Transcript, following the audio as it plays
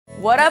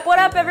What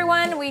up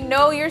everyone? We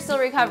know you're still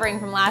recovering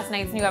from last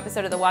night's new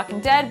episode of The Walking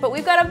Dead, but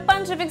we've got a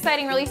bunch of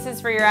exciting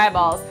releases for your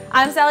eyeballs.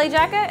 I'm Sally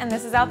Jacka, and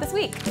this is Out This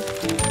Week.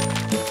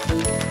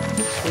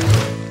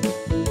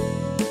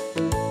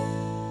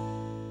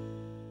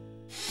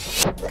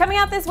 Coming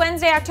out this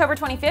Wednesday, October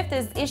 25th,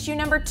 is issue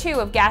number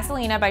 2 of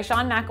Gasolina by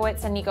Sean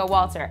Makowitz and Nico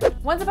Walter.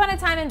 Once upon a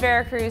time in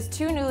Veracruz,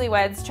 two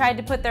newlyweds tried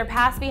to put their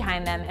past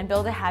behind them and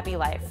build a happy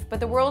life. But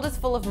the world is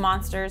full of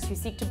monsters who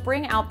seek to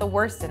bring out the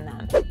worst in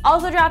them.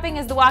 Also dropping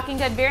is the Walking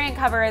Dead variant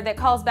cover that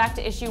calls back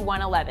to issue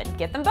 111.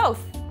 Get them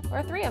both,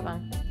 or 3 of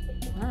them.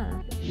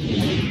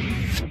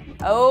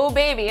 Oh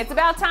baby, it's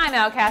about time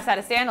Outcast had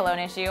a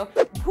standalone issue.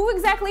 Who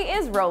exactly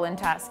is Roland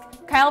Tusk?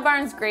 Kyle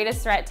Barnes'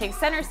 greatest threat takes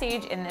center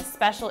stage in this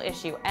special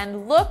issue,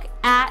 and look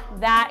at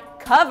that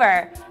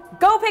cover!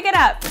 Go pick it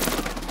up!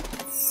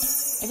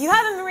 If you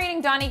haven't been reading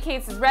Donny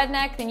Cates'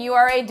 Redneck, then you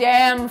are a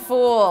damn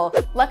fool.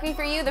 Lucky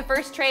for you, the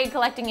first trade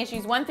collecting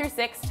issues 1 through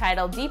 6,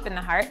 titled Deep in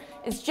the Heart,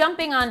 is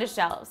jumping onto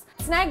shelves.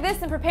 Snag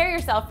this and prepare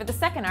yourself for the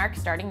second arc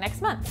starting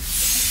next month.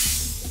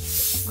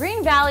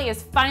 Green Valley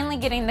is finally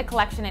getting the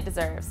collection it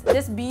deserves.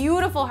 This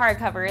beautiful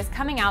hardcover is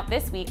coming out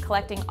this week,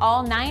 collecting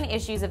all 9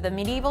 issues of the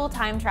medieval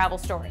time travel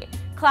story.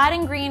 Clad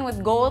in green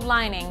with gold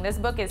lining, this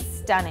book is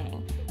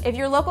stunning. If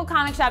your local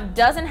comic shop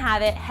doesn't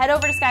have it, head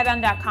over to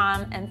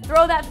Skybound.com and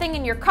throw that thing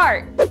in your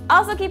cart.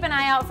 Also keep an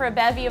eye out for a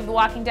bevy of The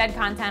Walking Dead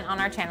content on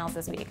our channels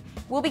this week.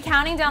 We'll be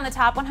counting down the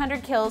top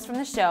 100 kills from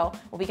the show,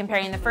 we'll be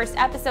comparing the first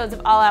episodes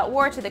of All Out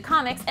War to the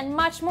comics, and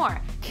much more.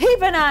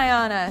 Keep an eye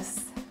on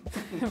us!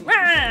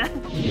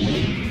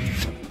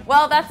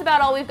 Well, that's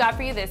about all we've got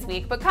for you this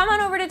week, but come on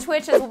over to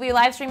Twitch as we'll be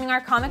live streaming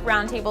our comic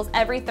roundtables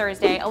every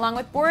Thursday, along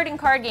with board and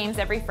card games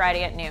every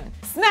Friday at noon.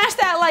 Smash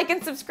that like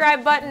and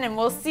subscribe button, and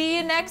we'll see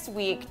you next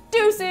week.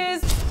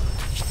 Deuces!